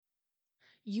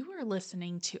You are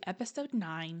listening to episode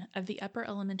 9 of the Upper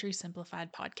Elementary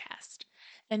Simplified podcast.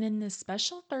 And in this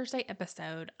special Thursday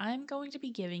episode, I'm going to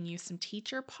be giving you some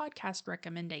teacher podcast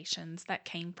recommendations that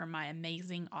came from my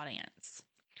amazing audience.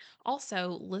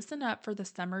 Also, listen up for the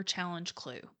summer challenge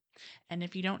clue. And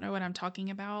if you don't know what I'm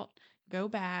talking about, go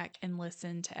back and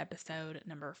listen to episode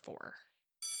number 4.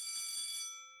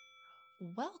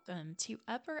 Welcome to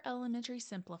Upper Elementary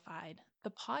Simplified,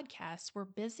 the podcast where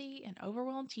busy and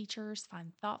overwhelmed teachers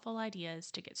find thoughtful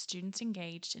ideas to get students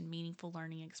engaged in meaningful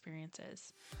learning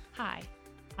experiences. Hi,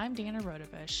 I'm Dana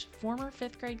Rodebush, former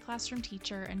 5th grade classroom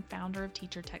teacher and founder of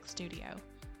Teacher Tech Studio.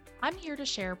 I'm here to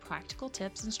share practical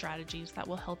tips and strategies that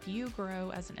will help you grow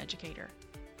as an educator.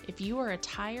 If you are a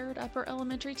tired upper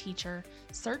elementary teacher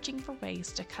searching for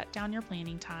ways to cut down your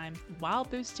planning time while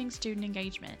boosting student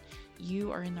engagement,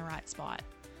 you are in the right spot.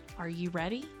 Are you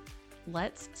ready?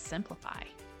 Let's simplify.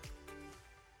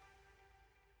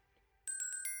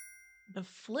 The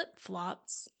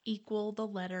flip-flops equal the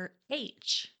letter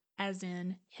H, as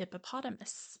in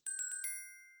hippopotamus.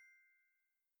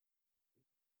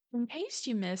 In case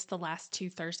you missed the last 2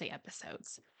 Thursday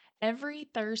episodes, every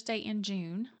Thursday in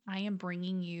June, I am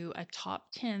bringing you a top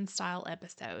 10 style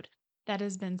episode that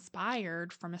has been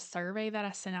inspired from a survey that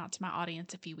I sent out to my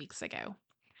audience a few weeks ago.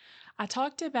 I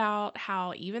talked about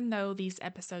how even though these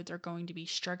episodes are going to be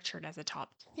structured as a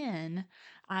top 10,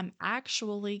 I'm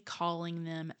actually calling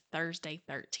them Thursday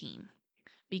 13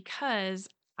 because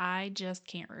I just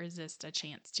can't resist a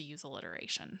chance to use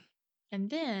alliteration. And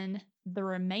then the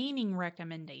remaining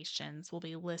recommendations will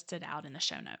be listed out in the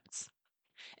show notes.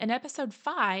 In episode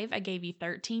 5, I gave you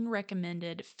 13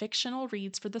 recommended fictional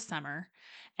reads for the summer.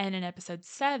 And in episode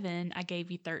 7, I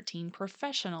gave you 13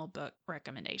 professional book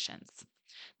recommendations.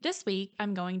 This week,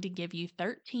 I'm going to give you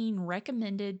 13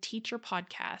 recommended teacher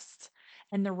podcasts,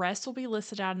 and the rest will be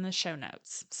listed out in the show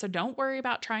notes. So don't worry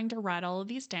about trying to write all of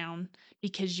these down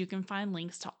because you can find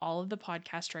links to all of the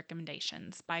podcast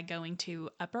recommendations by going to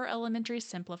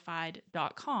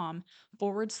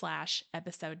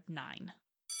upperelementarysimplified.com/episode 9.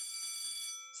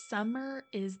 Summer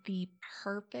is the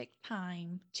perfect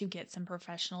time to get some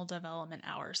professional development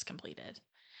hours completed.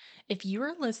 If you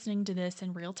are listening to this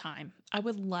in real time, I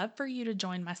would love for you to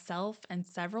join myself and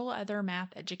several other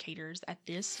math educators at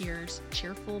this year's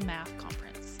Cheerful Math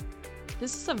Conference.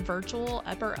 This is a virtual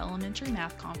upper elementary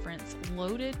math conference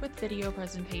loaded with video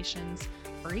presentations,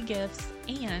 free gifts,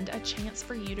 and a chance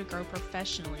for you to grow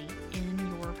professionally in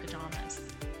your pajamas.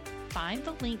 Find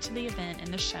the link to the event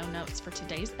in the show notes for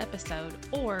today's episode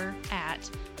or at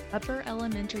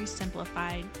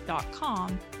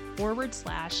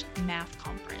upperelementarysimplified.com/math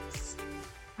conference.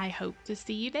 I hope to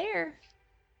see you there.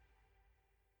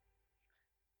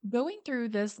 Going through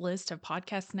this list of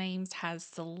podcast names has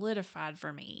solidified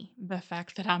for me the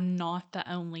fact that I'm not the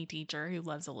only teacher who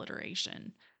loves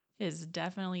alliteration. It is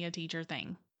definitely a teacher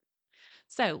thing.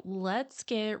 So let's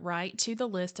get right to the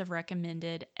list of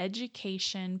recommended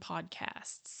education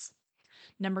podcasts.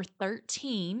 Number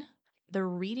 13, The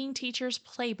Reading Teacher's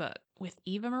Playbook with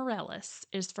Eva Morales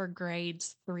is for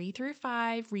grades 3 through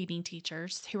 5 reading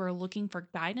teachers who are looking for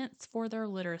guidance for their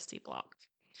literacy block.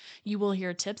 You will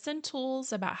hear tips and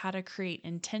tools about how to create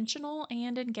intentional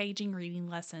and engaging reading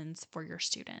lessons for your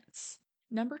students.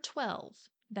 Number 12,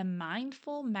 the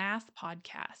Mindful Math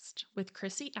Podcast with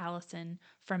Chrissy Allison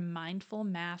from Mindful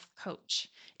Math Coach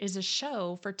is a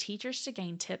show for teachers to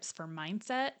gain tips for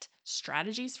mindset,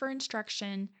 strategies for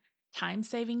instruction,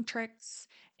 time-saving tricks,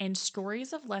 and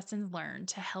stories of lessons learned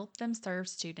to help them serve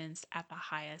students at the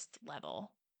highest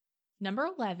level. Number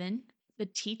 11, the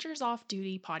Teachers Off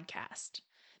Duty Podcast.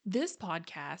 This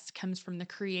podcast comes from the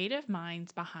creative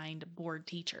minds behind Bored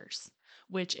Teachers,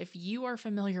 which, if you are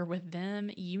familiar with them,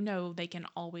 you know they can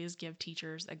always give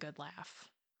teachers a good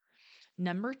laugh.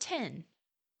 Number 10,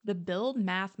 the Build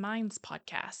Math Minds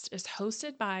podcast is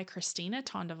hosted by Christina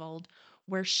Tondevald,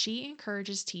 where she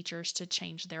encourages teachers to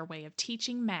change their way of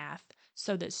teaching math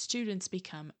so that students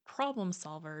become problem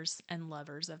solvers and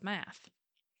lovers of math.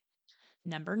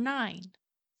 Number 9,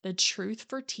 the Truth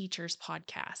for Teachers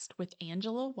podcast with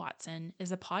Angela Watson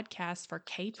is a podcast for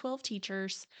K-12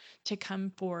 teachers to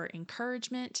come for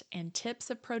encouragement and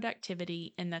tips of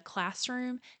productivity in the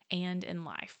classroom and in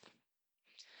life.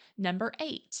 Number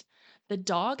 8, The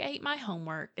Dog Ate My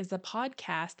Homework is a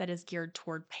podcast that is geared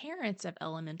toward parents of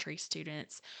elementary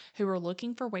students who are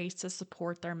looking for ways to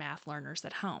support their math learners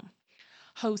at home.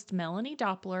 Host Melanie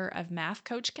Doppler of Math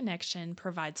Coach Connection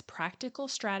provides practical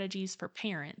strategies for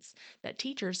parents that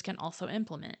teachers can also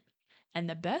implement. And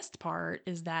the best part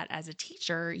is that as a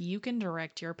teacher, you can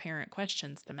direct your parent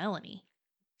questions to Melanie.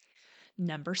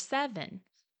 Number 7,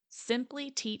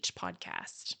 Simply Teach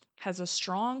Podcast. has a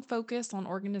strong focus on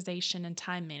organization and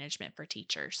time management for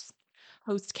teachers.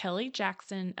 Host Kelly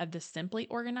Jackson of the Simply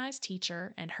Organized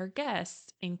Teacher and her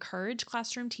guests encourage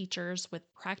classroom teachers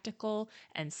with practical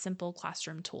and simple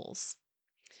classroom tools.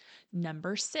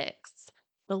 Number 6,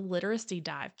 the Literacy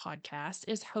Dive podcast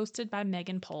is hosted by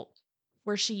Megan Polk,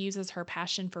 where she uses her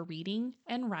passion for reading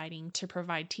and writing to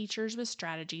provide teachers with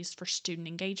strategies for student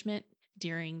engagement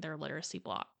during their literacy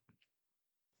block.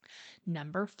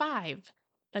 Number 5,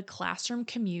 the Classroom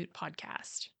Commute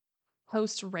podcast.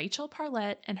 Host Rachel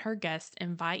Parlett and her guests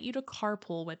invite you to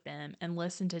carpool with them and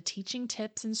listen to teaching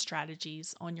tips and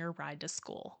strategies on your ride to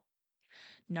school.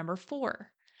 Number 4,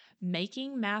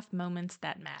 Making Math Moments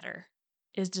That Matter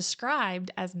is described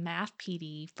as Math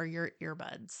PD for your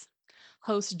earbuds.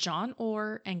 Hosts John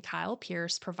Orr and Kyle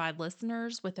Pierce provide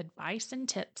listeners with advice and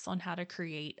tips on how to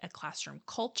create a classroom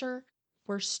culture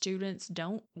where students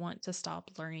don't want to stop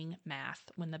learning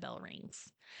math when the bell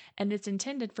rings. And it's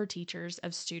intended for teachers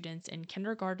of students in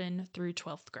kindergarten through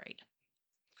 12th grade.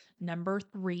 Number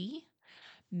 3,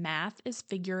 Math is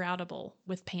Figure-Outable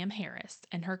with Pam Harris,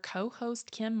 and her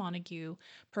co-host Kim Montague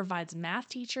provides math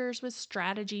teachers with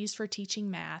strategies for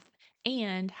teaching math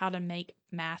and how to make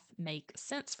math make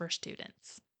sense for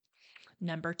students.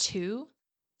 Number 2,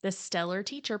 the Stellar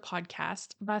Teacher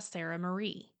podcast by Sarah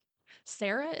Marie.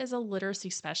 Sarah is a literacy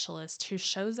specialist who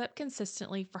shows up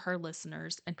consistently for her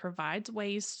listeners and provides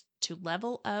ways to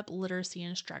level up literacy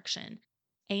instruction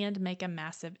and make a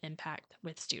massive impact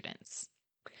with students.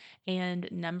 And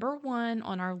number 1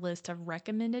 on our list of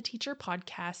recommended teacher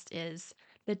podcasts is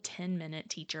the 10-Minute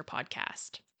Teacher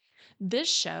podcast.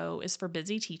 This show is for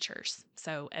busy teachers,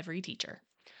 so every teacher.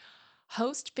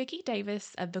 Host Vicki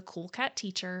Davis of the Cool Cat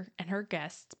Teacher and her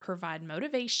guests provide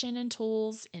motivation and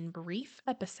tools in brief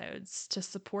episodes to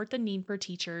support the need for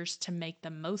teachers to make the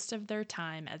most of their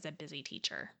time as a busy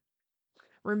teacher.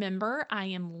 Remember, I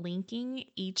am linking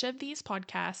each of these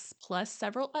podcasts plus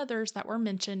several others that were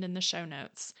mentioned in the show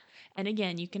notes. And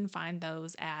again, you can find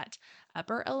those at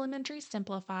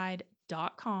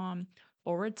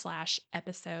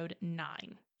upperelementarysimplified.com/episode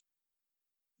 9.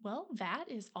 Well, that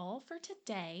is all for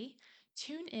today.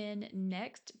 Tune in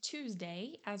next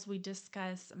Tuesday as we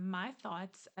discuss my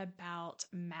thoughts about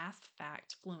math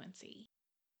fact fluency.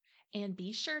 And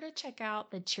be sure to check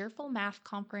out the Cheerful Math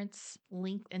Conference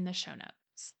linked in the show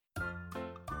notes.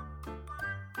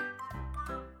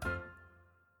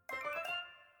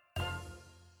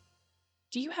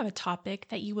 Do you have a topic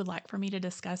that you would like for me to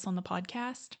discuss on the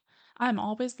podcast? I'm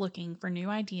always looking for new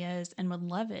ideas and would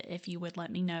love it if you would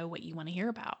let me know what you want to hear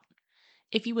about.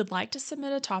 If you would like to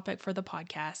submit a topic for the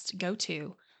podcast, go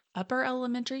to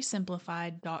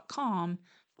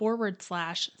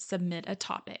upperelementarysimplified.com/submit a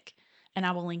topic, and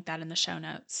I will link that in the show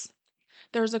notes.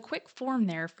 There's a quick form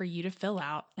there for you to fill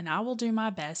out, and I will do my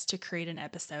best to create an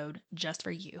episode just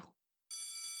for you.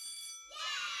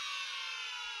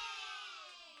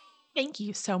 Thank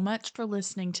you so much for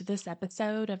listening to this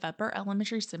episode of Upper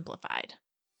Elementary Simplified.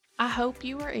 I hope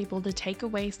you are able to take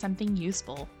away something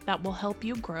useful that will help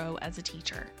you grow as a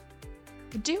teacher.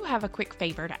 I do have a quick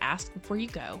favor to ask before you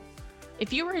go.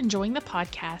 If you are enjoying the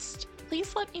podcast,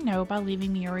 please let me know by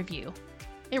leaving me a review.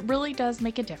 It really does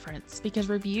make a difference because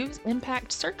reviews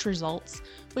impact search results,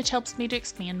 which helps me to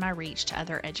expand my reach to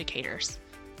other educators.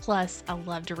 Plus, I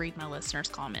love to read my listeners'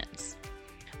 comments.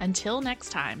 Until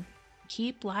next time,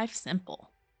 keep life simple.